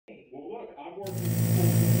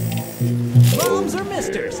Moms or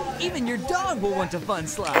misters, even your dog will want a fun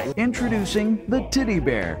slide. Introducing the Tiddy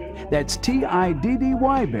Bear. That's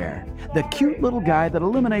T-I-D-D-Y Bear. The cute little guy that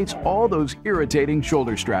eliminates all those irritating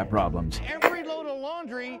shoulder strap problems. Every load of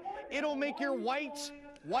laundry, it'll make your whites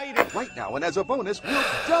whiter. Right now, and as a bonus, we'll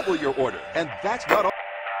double your order. And that's not all.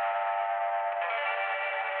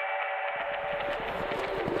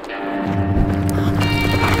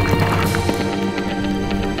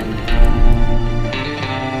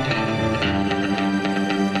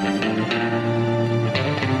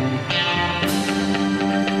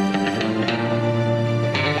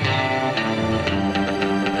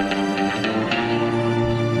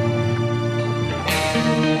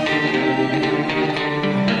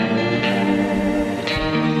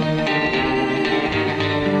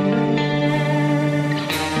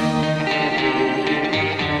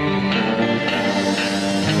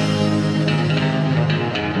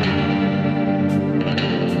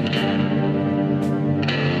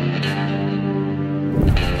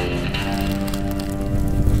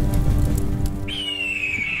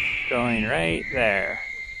 Going right there.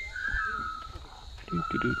 Doo,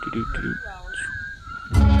 doo, doo, doo, doo, doo.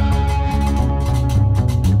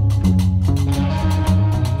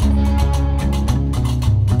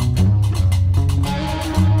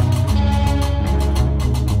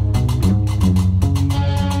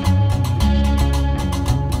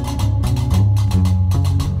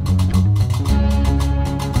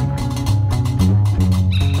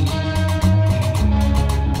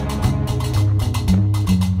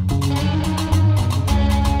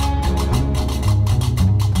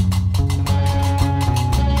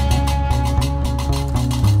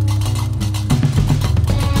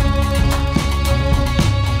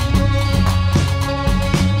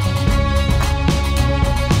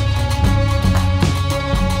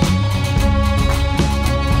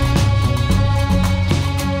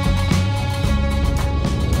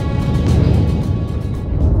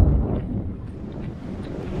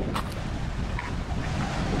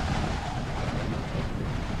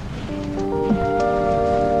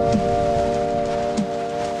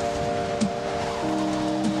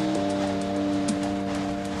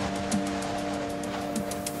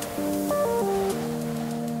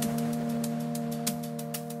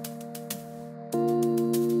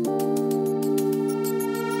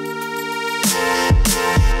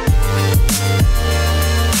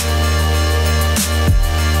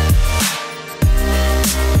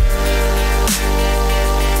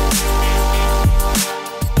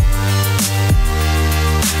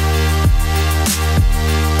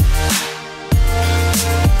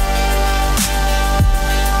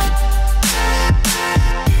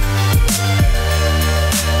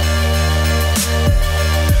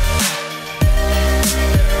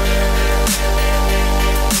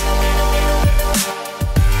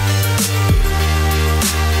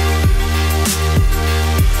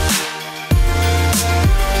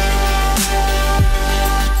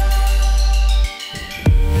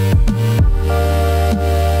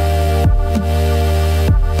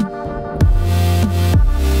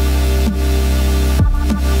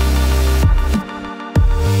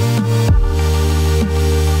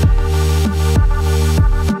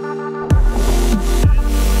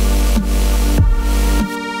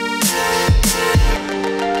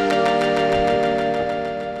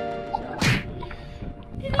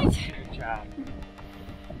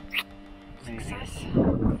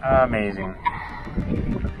 Amazing.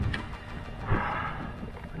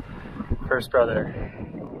 First brother.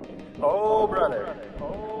 Oh, brother.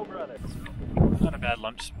 Oh, brother. Not a bad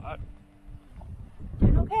lunch spot.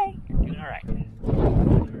 Doing okay. Doing all right.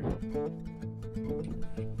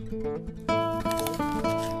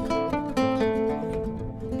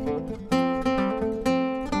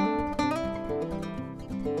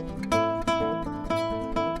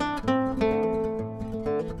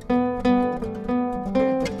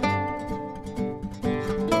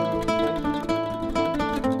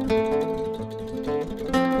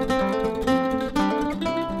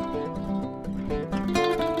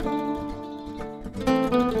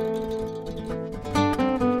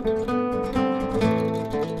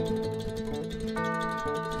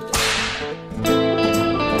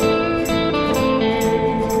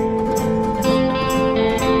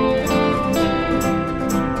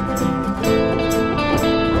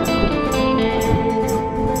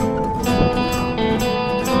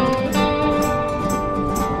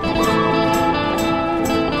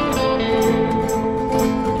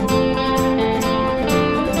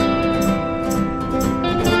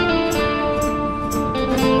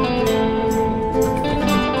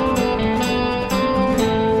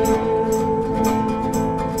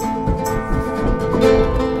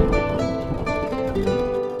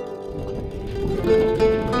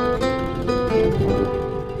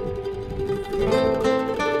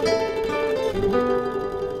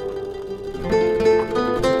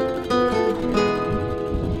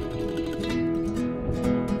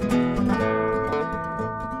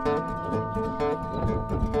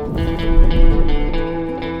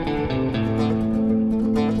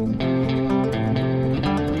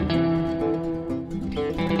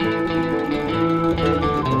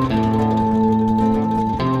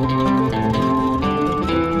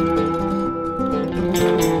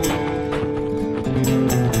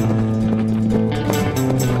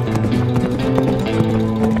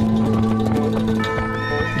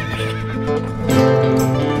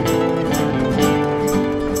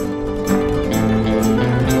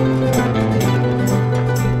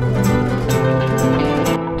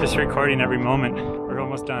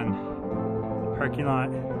 parking lot.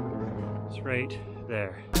 It's right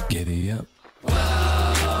there. Giddy up.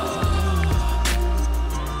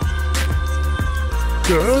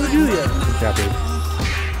 Go do ya. Good job, babe.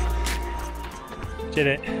 Did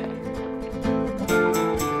it.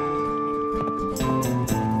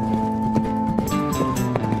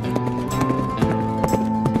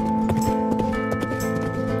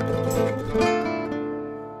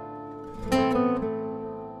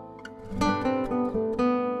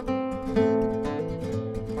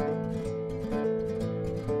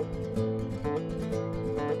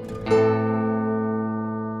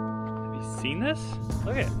 Seen this?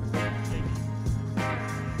 Look at it.